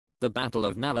The Battle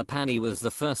of Nalapani was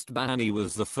the first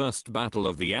battle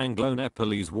of the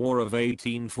Anglo-Nepalese War of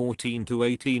 1814 to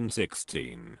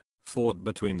 1816, fought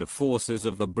between the forces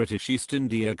of the British East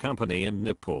India Company and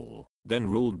Nepal, then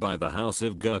ruled by the House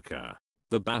of Gurkha.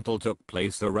 The battle took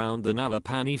place around the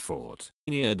Nalapani fort,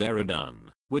 near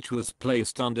Dehradun, which was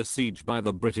placed under siege by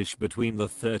the British between the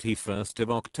 31st of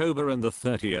October and the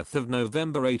 30th of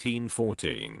November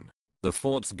 1814. The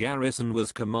fort's garrison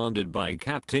was commanded by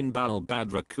Captain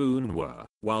Balbhadra Kunwar,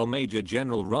 while Major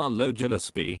General Ralo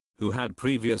Gillespie, who had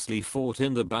previously fought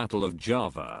in the Battle of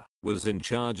Java, was in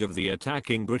charge of the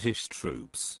attacking British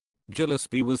troops.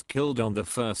 Gillespie was killed on the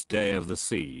first day of the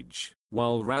siege,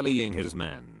 while rallying his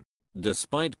men.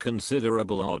 Despite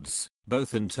considerable odds,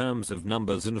 both in terms of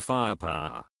numbers and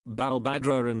firepower,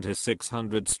 Balbhadra and his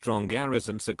 600-strong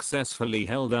garrison successfully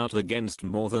held out against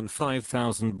more than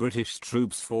 5,000 British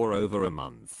troops for over a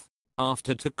month.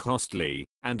 After two costly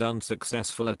and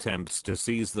unsuccessful attempts to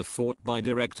seize the fort by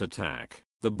direct attack,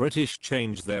 the British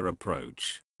changed their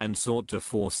approach and sought to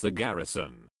force the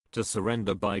garrison to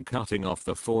surrender by cutting off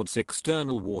the fort's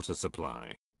external water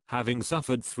supply. Having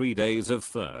suffered 3 days of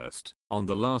thirst, on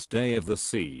the last day of the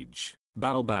siege,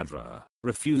 Balbhadra,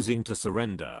 refusing to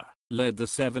surrender, led the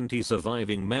 70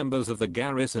 surviving members of the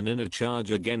garrison in a charge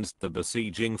against the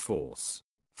besieging force.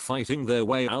 Fighting their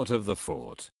way out of the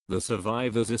fort, the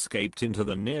survivors escaped into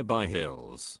the nearby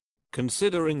hills.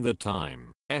 Considering the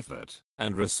time, effort,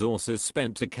 and resources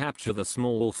spent to capture the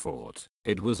small fort,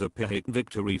 it was a pick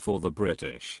victory for the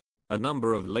British. A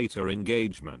number of later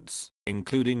engagements,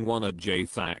 including one at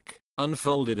Jathak,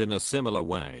 unfolded in a similar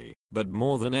way, but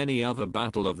more than any other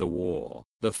battle of the war,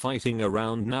 the fighting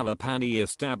around Nalapani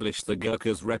established the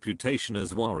Gurkhas' reputation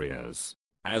as warriors.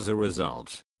 As a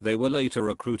result, they were later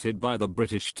recruited by the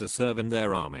British to serve in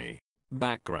their army.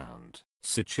 Background: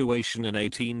 situation in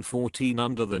 1814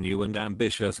 under the new and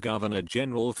ambitious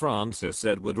Governor-General Francis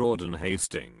Edward Rawdon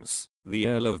Hastings, the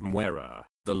Earl of Mwera.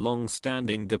 The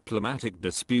long-standing diplomatic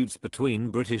disputes between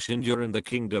British India and the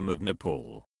Kingdom of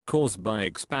Nepal, caused by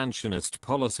expansionist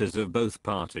policies of both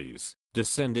parties,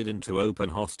 descended into open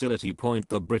hostility.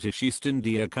 The British East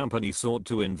India Company sought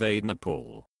to invade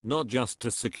Nepal, not just to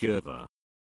secure the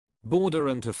border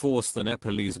and to force the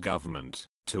Nepalese government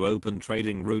to open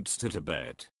trading routes to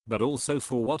Tibet, but also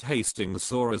for what Hastings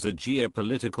saw as a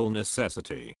geopolitical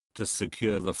necessity, to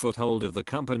secure the foothold of the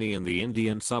company in the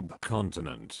Indian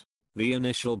subcontinent. The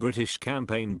initial British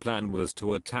campaign plan was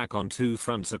to attack on two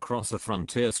fronts across a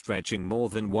frontier stretching more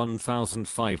than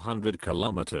 1,500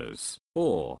 kilometers,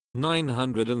 or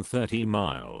 930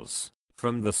 miles,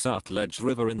 from the Sutlej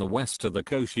River in the west to the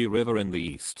Koshi River in the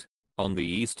east. On the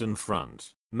eastern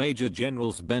front, Major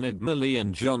Generals Bernard Milley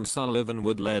and John Sullivan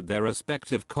would lead their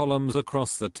respective columns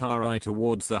across the Tarai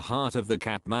towards the heart of the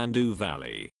Kathmandu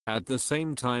Valley. At the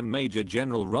same time, Major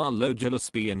General Ralo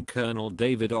Gillespie and Colonel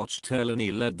David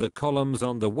Ochterlony led the columns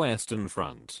on the western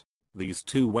front. These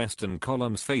two western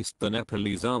columns faced the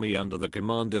Nepalese army under the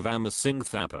command of Amar Singh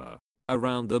Thapa.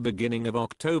 Around the beginning of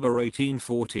October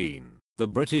 1814, the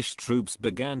British troops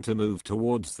began to move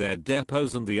towards their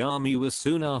depots and the army was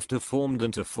soon after formed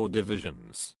into 4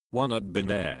 divisions, one at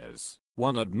Benares,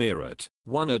 one at Meerut,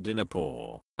 one at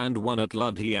Dinapur, and one at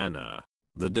Ludhiana.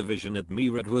 The division at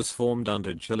Meerut was formed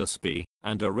under Gillespie,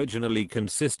 and originally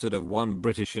consisted of 1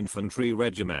 British infantry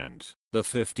regiment, the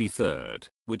 53rd,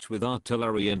 which with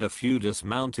artillery and a few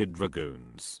dismounted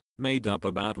dragoons, made up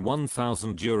about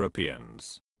 1,000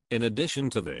 Europeans. In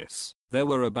addition to this, there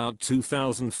were about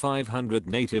 2,500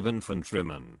 native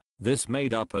infantrymen. This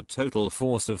made up a total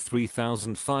force of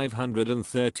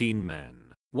 3,513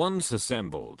 men. Once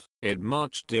assembled, it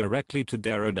marched directly to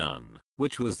Dehradun,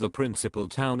 which was the principal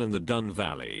town in the Dun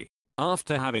Valley.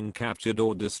 After having captured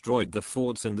or destroyed the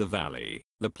forts in the valley,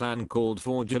 the plan called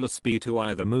for Gillespie to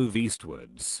either move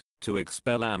eastwards, to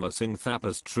expel Amar Singh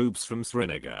Thapa's troops from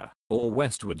Srinagar, or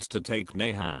westwards to take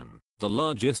Nahan, the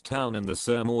largest town in the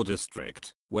Sirmaur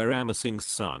district, where Amar Singh's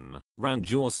son,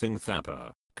 Ranjor Singh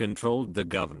Thapa, controlled the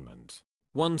government.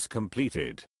 Once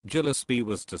completed, Gillespie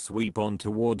was to sweep on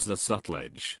towards the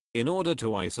Sutlej, in order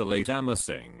to isolate Amar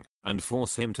Singh, and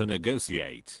force him to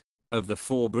negotiate. Of the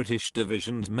 4 British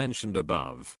divisions mentioned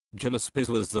above, Gillespie's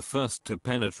was the first to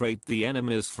penetrate the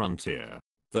enemy's frontier.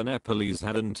 The Nepalese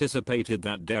had anticipated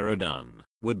that Dehradun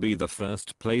would be the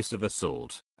first place of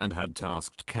assault, and had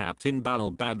tasked Captain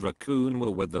Balbhadra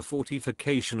Kunwar with the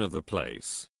fortification of the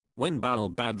place. When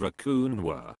Balbhadra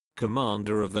Kunwar,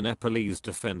 commander of the Nepalese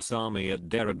Defence Army at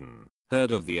Dehradun,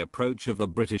 heard of the approach of the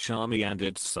British army and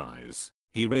its size,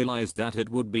 he realized that it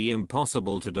would be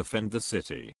impossible to defend the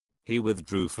city. He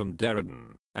withdrew from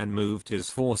Dehradun and moved his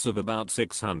force of about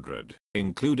 600,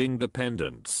 including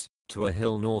dependents, to a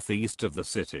hill northeast of the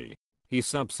city. He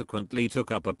subsequently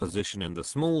took up a position in the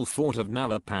small fort of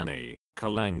Nalapani,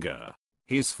 Kalanga.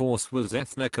 His force was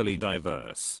ethnically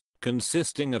diverse,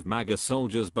 consisting of Maga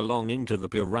soldiers belonging to the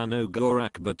Purano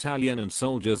Gorak battalion and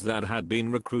soldiers that had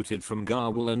been recruited from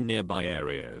Garhwal and nearby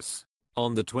areas.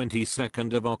 On the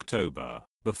 22nd of October,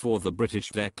 before the British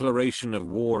declaration of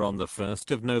war on the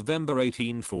 1st of November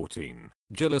 1814,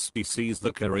 Gillespie seized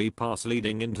the Karee Pass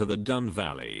leading into the Dun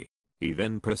Valley. He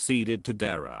then proceeded to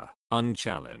Dera,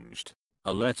 unchallenged.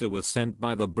 A letter was sent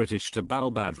by the British to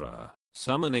Balbhadra,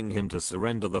 summoning him to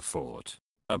surrender the fort.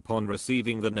 Upon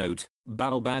receiving the note,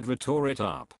 Balbhadra tore it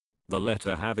up. The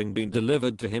letter having been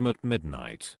delivered to him at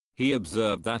midnight, he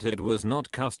observed that it was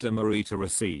not customary to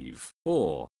receive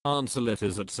or answer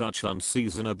letters at such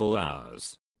unseasonable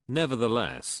hours.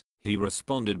 Nevertheless, he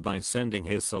responded by sending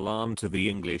his salam to the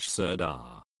English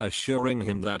Sirdar, assuring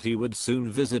him that he would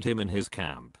soon visit him in his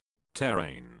camp.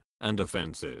 Terrain and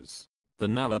defenses. The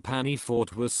Nalapani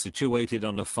fort was situated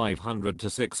on a 500 to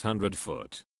 600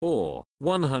 foot, or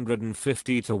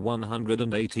 150 to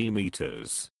 180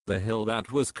 meters, the hill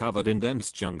that was covered in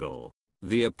dense jungle.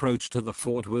 The approach to the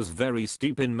fort was very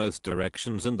steep in most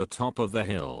directions, and the top of the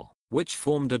hill, which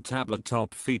formed a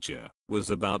tabletop feature, was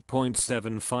about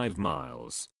 0.75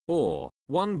 miles, or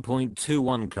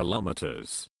 1.21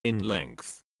 kilometers, in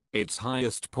length. Its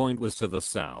highest point was to the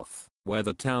south, where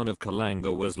the town of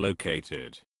Kalanga was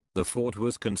located. The fort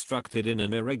was constructed in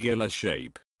an irregular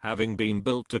shape, having been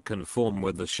built to conform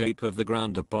with the shape of the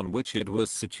ground upon which it was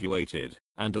situated,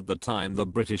 and at the time the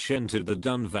British entered the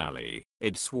Dun Valley,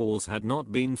 its walls had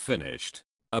not been finished.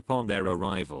 Upon their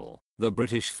arrival, the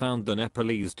British found the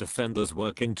Nepalese defenders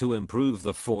working to improve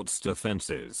the fort's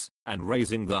defenses, and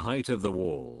raising the height of the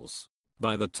walls.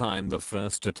 By the time the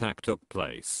first attack took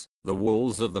place, the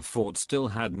walls of the fort still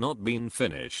had not been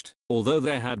finished, although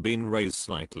they had been raised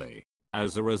slightly.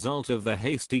 As a result of the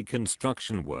hasty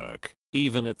construction work,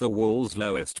 even at the wall's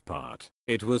lowest part,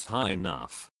 it was high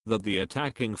enough that the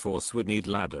attacking force would need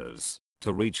ladders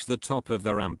to reach the top of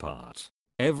the rampart.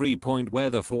 Every point where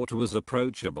the fort was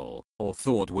approachable, or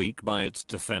thought weak by its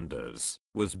defenders,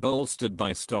 was bolstered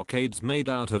by stockades made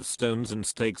out of stones and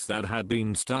stakes that had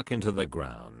been stuck into the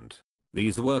ground.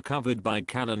 These were covered by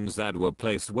cannons that were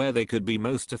placed where they could be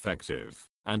most effective,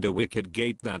 and a wicket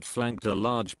gate that flanked a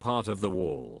large part of the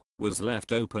wall was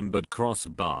left open but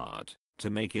cross-barred, to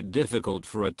make it difficult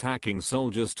for attacking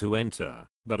soldiers to enter,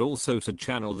 but also to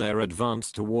channel their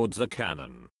advance towards a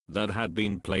cannon that had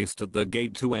been placed at the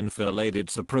gate to enfilade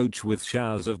its approach with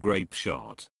showers of grape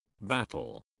shot.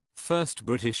 Battle. First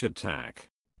British attack.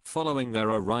 Following their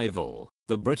arrival,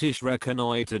 the British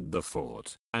reconnoitred the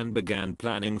fort and began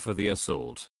planning for the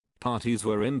assault. Parties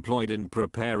were employed in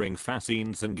preparing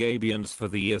fascines and gabions for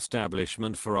the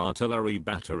establishment for artillery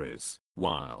batteries,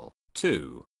 while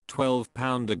 2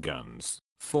 12-pounder guns,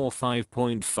 4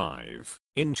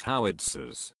 5.5-inch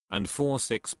howitzers, and 4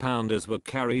 6-pounders were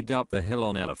carried up the hill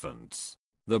on elephants.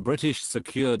 The British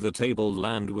secured the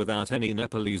tableland without any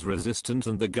Nepalese resistance,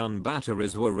 and the gun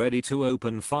batteries were ready to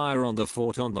open fire on the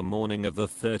fort on the morning of the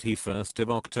 31st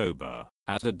of October,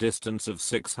 at a distance of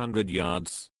 600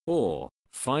 yards, or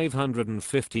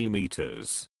 550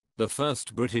 meters. The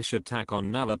first British attack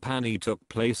on Nalapani took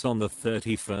place on the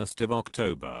 31st of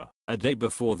October, a day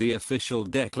before the official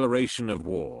declaration of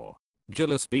war.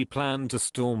 Gillespie planned to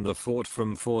storm the fort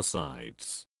from 4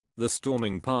 sides. The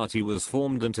storming party was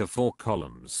formed into 4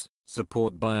 columns,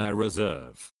 supported by a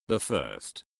reserve. The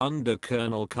first, under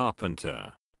Colonel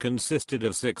Carpenter, consisted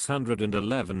of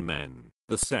 611 men.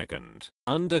 The second,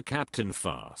 under Captain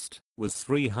Fast, was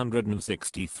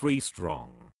 363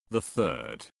 strong. The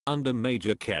third, under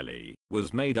Major Kelly,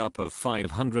 was made up of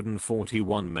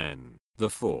 541 men. The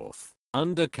fourth,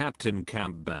 under Captain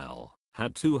Campbell,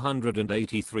 had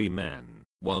 283 men,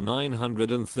 while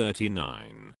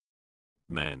 939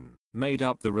 men made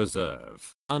up the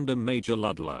reserve, under Major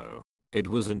Ludlow. It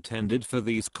was intended for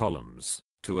these columns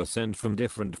to ascend from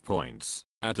different points,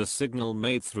 at a signal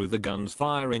made through the guns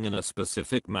firing in a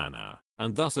specific manner,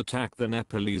 and thus attack the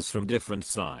Nepalese from different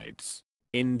sides.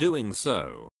 In doing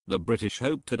so, the British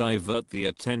hoped to divert the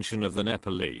attention of the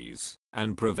Nepalese,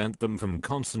 and prevent them from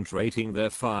concentrating their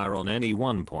fire on any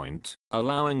one point,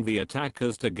 allowing the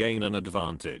attackers to gain an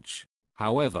advantage.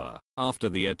 However, after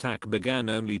the attack began,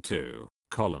 only 2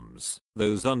 columns,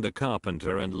 those under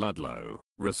Carpenter and Ludlow,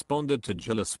 responded to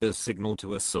Gillespie's signal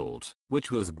to assault,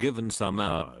 which was given some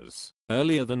hours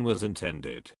earlier than was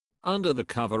intended. Under the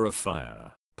cover of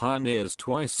fire, pioneers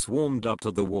twice swarmed up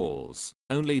to the walls,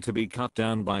 only to be cut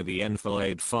down by the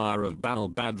enfilade fire of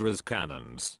Balbhadra's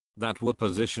cannons that were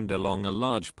positioned along a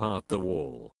large part of the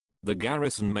wall. The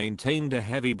garrison maintained a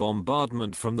heavy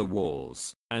bombardment from the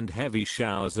walls, and heavy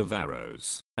showers of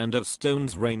arrows and of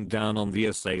stones rained down on the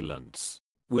assailants.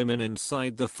 Women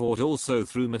inside the fort also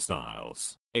threw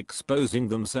missiles, exposing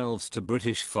themselves to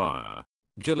British fire.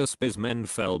 Gillespie's men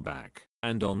fell back,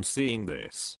 and on seeing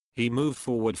this, he moved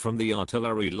forward from the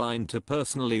artillery line to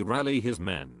personally rally his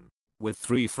men. With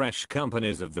 3 fresh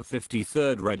companies of the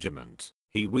 53rd Regiment,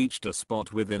 he reached a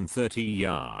spot within 30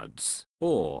 yards,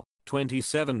 or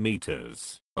 27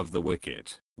 meters, of the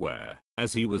wicket, where,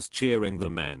 as he was cheering the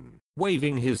men,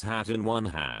 waving his hat in one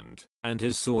hand and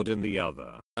his sword in the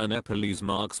other, a Nepalese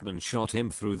marksman shot him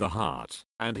through the heart,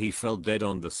 and he fell dead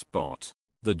on the spot.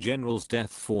 The general's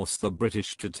death forced the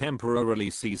British to temporarily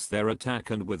cease their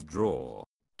attack and withdraw.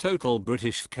 Total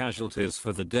British casualties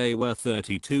for the day were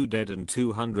 32 dead and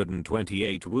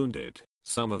 228 wounded,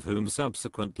 some of whom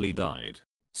subsequently died.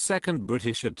 Second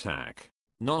British attack.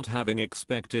 Not having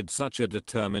expected such a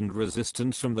determined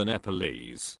resistance from the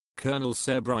Nepalese, Colonel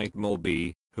Sebright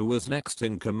Morby, who was next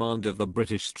in command of the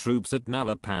British troops at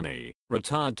Nalapani,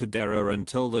 retired to Dera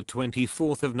until the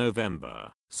 24th of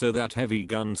November, so that heavy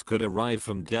guns could arrive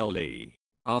from Delhi.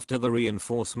 After the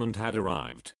reinforcement had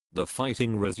arrived, the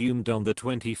fighting resumed on the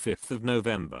 25th of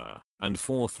November, and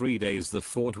for 3 days the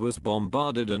fort was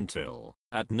bombarded until,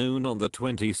 at noon on the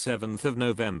 27th of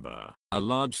November, a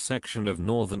large section of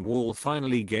northern wall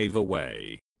finally gave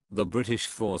away. The British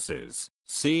forces,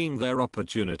 seeing their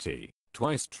opportunity,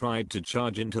 twice tried to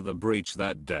charge into the breach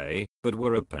that day, but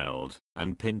were repelled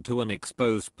and pinned to an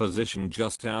exposed position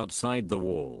just outside the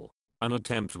wall. An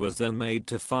attempt was then made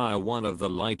to fire one of the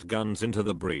light guns into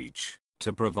the breach,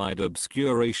 to provide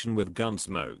obscuration with gun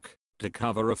smoke, to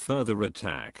cover a further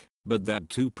attack, but that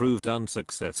too proved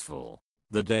unsuccessful.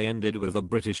 The day ended with the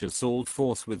British assault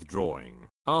force withdrawing,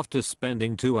 after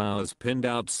spending 2 hours pinned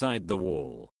outside the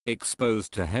wall,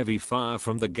 exposed to heavy fire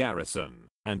from the garrison,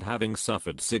 and having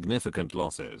suffered significant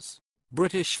losses.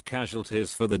 British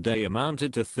casualties for the day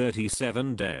amounted to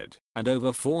 37 dead, and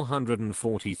over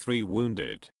 443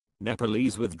 wounded.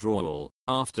 Nepalese withdrawal,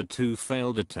 after 2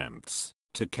 failed attempts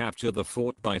to capture the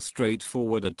fort by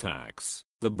straightforward attacks,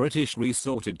 the British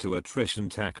resorted to attrition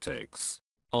tactics.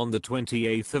 On the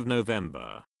 28th of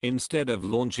November, instead of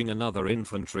launching another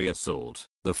infantry assault,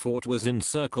 the fort was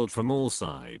encircled from all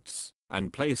sides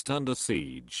and placed under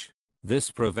siege.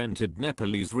 This prevented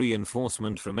Nepalese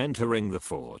reinforcement from entering the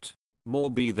fort.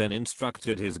 Morby then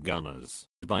instructed his gunners,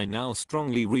 by now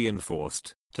strongly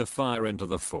reinforced, to fire into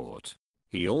the fort.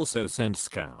 He also sent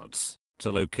scouts to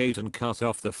locate and cut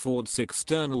off the fort's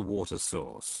external water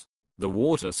source. The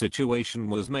water situation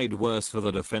was made worse for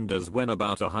the defenders when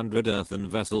about 100 earthen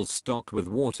vessels stocked with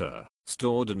water,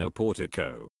 stored in a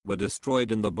portico, were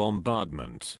destroyed in the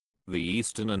bombardment. The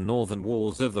eastern and northern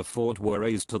walls of the fort were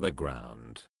razed to the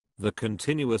ground. The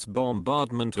continuous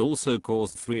bombardment also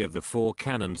caused 3 of the 4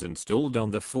 cannons installed on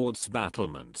the fort's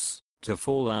battlements to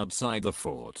fall outside the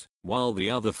fort, while the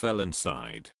other fell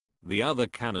inside. The other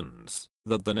cannons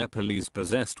that the Nepalese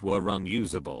possessed were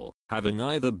unusable, having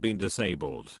either been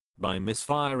disabled by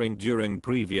misfiring during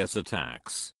previous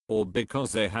attacks, or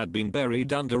because they had been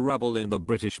buried under rubble in the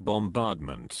British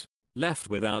bombardment. Left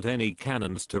without any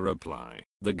cannons to reply,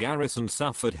 the garrison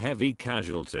suffered heavy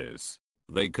casualties.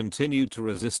 They continued to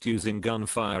resist using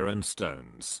gunfire and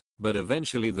stones, but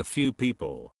eventually the few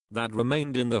people that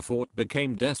remained in the fort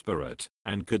became desperate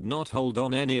and could not hold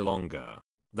on any longer.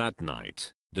 That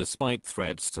night, despite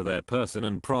threats to their person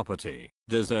and property,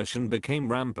 desertion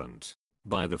became rampant.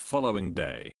 By the following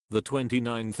day, the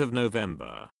 29th of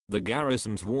November, the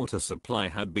garrison's water supply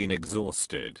had been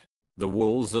exhausted. The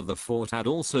walls of the fort had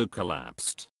also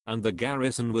collapsed, and the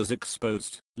garrison was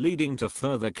exposed, leading to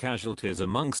further casualties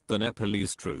amongst the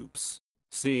Nepalese troops.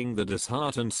 Seeing the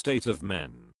disheartened state of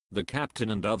men, the captain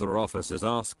and other officers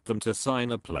asked them to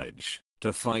sign a pledge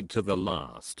to fight to the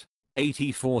last.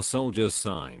 84 soldiers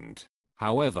signed.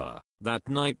 However, that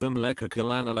night the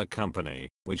Mleka company,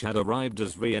 which had arrived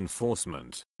as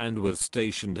reinforcement and was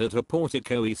stationed at a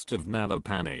portico east of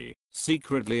Nalapani,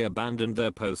 secretly abandoned their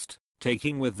post,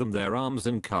 taking with them their arms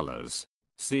and colors.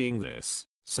 Seeing this,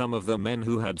 some of the men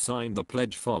who had signed the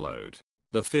pledge followed.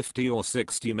 The 50 or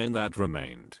 60 men that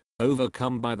remained,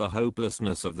 overcome by the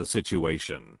hopelessness of the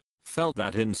situation, felt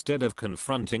that instead of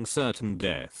confronting certain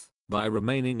death by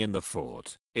remaining in the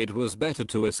fort, it was better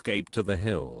to escape to the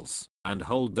hills and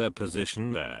hold their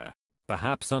position there.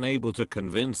 Perhaps unable to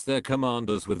convince their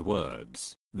commanders with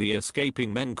words, the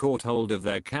escaping men caught hold of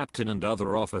their captain and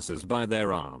other officers by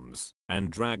their arms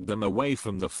and dragged them away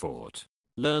from the fort.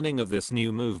 Learning of this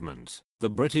new movement, the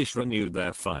British renewed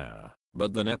their fire,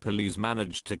 but the Nepalese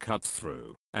managed to cut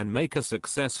through and make a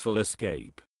successful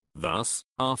escape. Thus,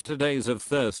 after days of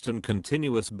thirst and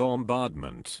continuous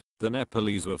bombardment, the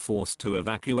Nepalese were forced to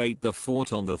evacuate the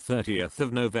fort on the 30th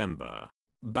of November.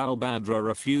 Balbhadra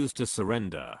refused to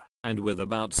surrender, and with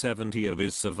about 70 of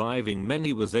his surviving men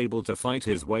he was able to fight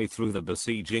his way through the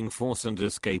besieging force and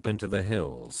escape into the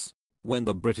hills. When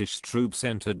the British troops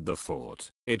entered the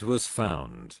fort, it was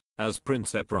found, as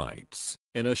Prinsep writes,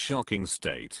 in a shocking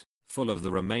state, full of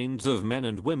the remains of men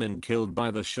and women killed by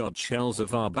the shot shells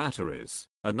of our batteries.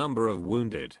 A number of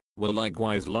wounded were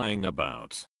likewise lying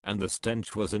about, and the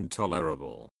stench was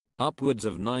intolerable. Upwards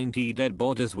of 90 dead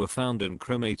bodies were found and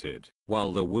cremated,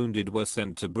 while the wounded were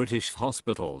sent to British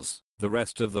hospitals. The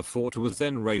rest of the fort was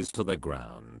then razed to the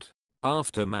ground.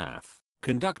 Aftermath.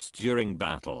 Conduct during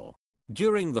battle.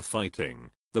 During the fighting,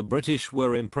 the British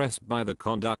were impressed by the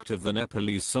conduct of the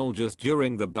Nepalese soldiers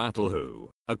during the battle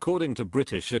who, according to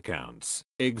British accounts,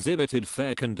 exhibited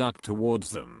fair conduct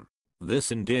towards them.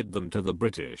 This endeared them to the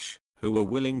British, who were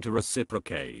willing to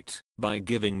reciprocate by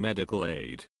giving medical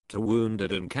aid to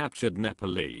wounded and captured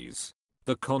Nepalese.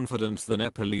 The confidence the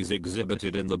Nepalese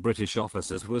exhibited in the British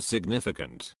officers was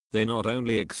significant. They not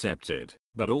only accepted,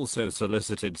 but also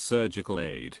solicited surgical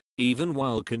aid, even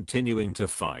while continuing to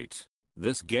fight.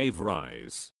 This gave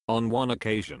rise, on one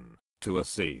occasion, to a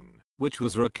scene, which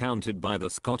was recounted by the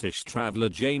Scottish traveller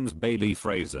James Bailey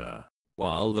Fraser.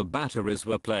 While the batteries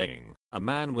were playing, a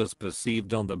man was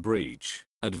perceived on the breach,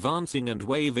 advancing and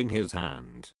waving his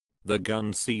hand. The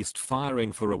gun ceased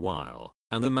firing for a while,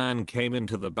 and the man came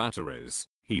into the batteries.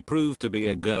 He proved to be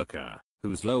a Gurkha,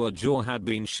 whose lower jaw had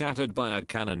been shattered by a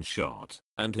cannon shot,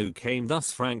 and who came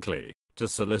thus frankly, to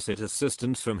solicit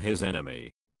assistance from his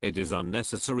enemy. It is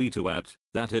unnecessary to add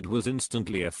that it was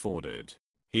instantly afforded.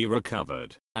 He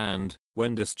recovered, and,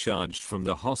 when discharged from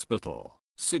the hospital,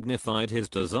 signified his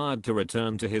desire to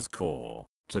return to his corps,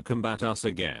 to combat us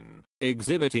again,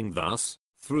 exhibiting thus,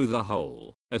 through the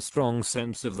whole, a strong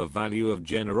sense of the value of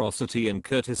generosity and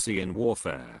courtesy in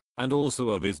warfare, and also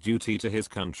of his duty to his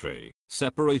country,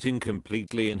 separating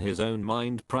completely in his own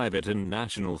mind private and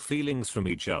national feelings from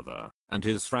each other, and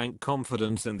his frank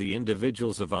confidence in the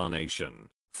individuals of our nation,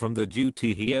 from the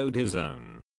duty he owed his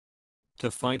own to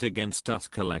fight against us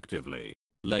collectively.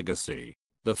 Legacy.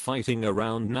 The fighting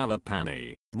around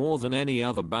Nalapani, more than any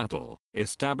other battle,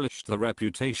 established the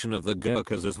reputation of the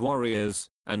Gurkhas as warriors,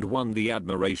 and won the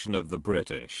admiration of the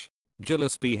British.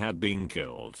 Gillespie had been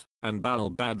killed, and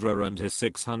Balbhadra and his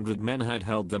 600 men had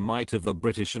held the might of the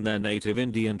British and their native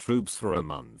Indian troops for a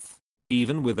month.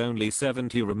 Even with only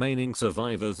 70 remaining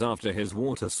survivors after his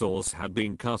water source had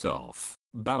been cut off,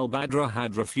 Balbhadra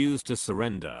had refused to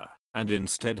surrender, and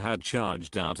instead had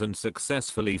charged out and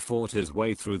successfully fought his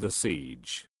way through the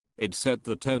siege. It set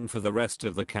the tone for the rest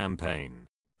of the campaign.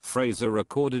 Fraser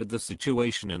recorded the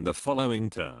situation in the following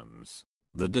terms.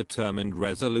 The determined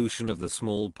resolution of the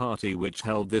small party which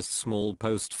held this small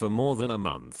post for more than a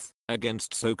month,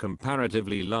 against so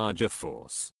comparatively large a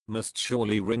force, must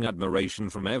surely wring admiration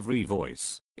from every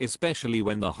voice, especially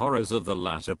when the horrors of the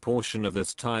latter portion of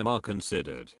this time are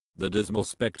considered, the dismal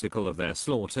spectacle of their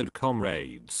slaughtered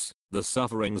comrades, the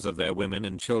sufferings of their women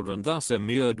and children thus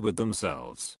immured with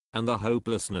themselves, and the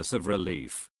hopelessness of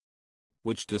relief,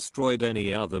 which destroyed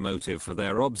any other motive for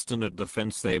their obstinate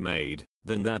defense they made,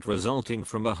 than that resulting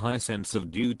from a high sense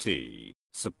of duty,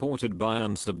 supported by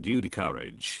unsubdued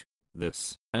courage.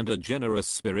 This, and a generous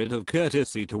spirit of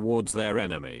courtesy towards their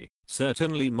enemy,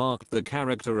 certainly marked the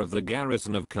character of the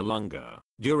garrison of Kalunga,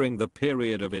 during the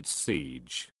period of its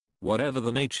siege. Whatever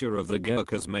the nature of the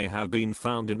Gurkhas may have been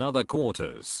found in other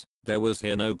quarters, there was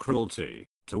here no cruelty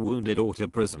to wounded or to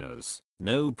prisoners.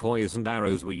 No poisoned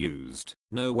arrows were used,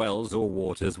 no wells or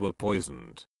waters were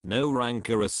poisoned, no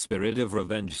rancorous spirit of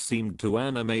revenge seemed to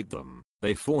animate them.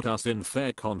 They fought us in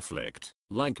fair conflict,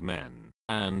 like men,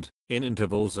 and, in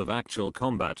intervals of actual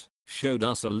combat, showed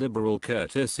us a liberal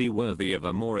courtesy worthy of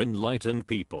a more enlightened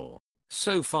people.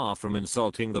 So far from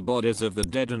insulting the bodies of the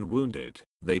dead and wounded,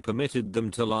 they permitted them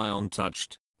to lie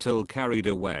untouched, till carried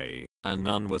away, and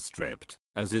none were stripped,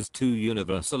 as is too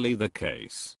universally the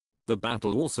case. The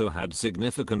battle also had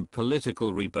significant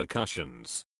political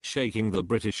repercussions, shaking the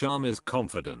British Army's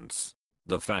confidence.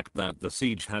 The fact that the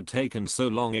siege had taken so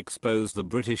long exposed the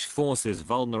British forces'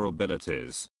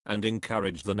 vulnerabilities, and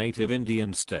encouraged the native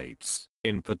Indian states,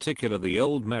 in particular the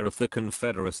old Maratha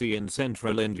Confederacy in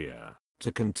central India,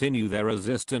 to continue their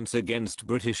resistance against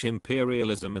British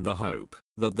imperialism in the hope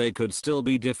that they could still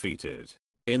be defeated.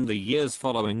 In the years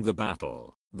following the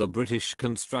battle, the British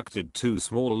constructed two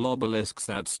small obelisks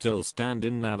that still stand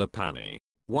in Nalapani.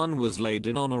 One was laid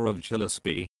in honor of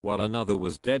Gillespie, while another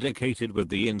was dedicated with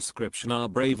the inscription "Our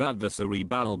brave adversary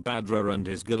Balbhadra and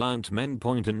his gallant men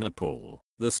point in Nepal."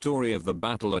 The story of the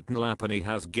battle at Nalapani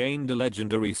has gained a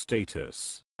legendary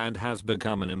status and has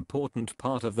become an important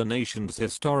part of the nation's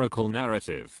historical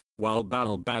narrative, while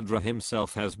Balbhadra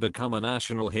himself has become a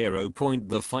national hero.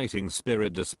 The fighting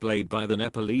spirit displayed by the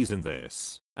Nepalese in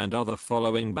this and other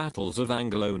following battles of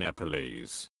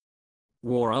Anglo-Nepalese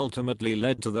war ultimately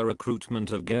led to the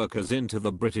recruitment of Gurkhas into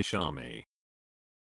the British Army.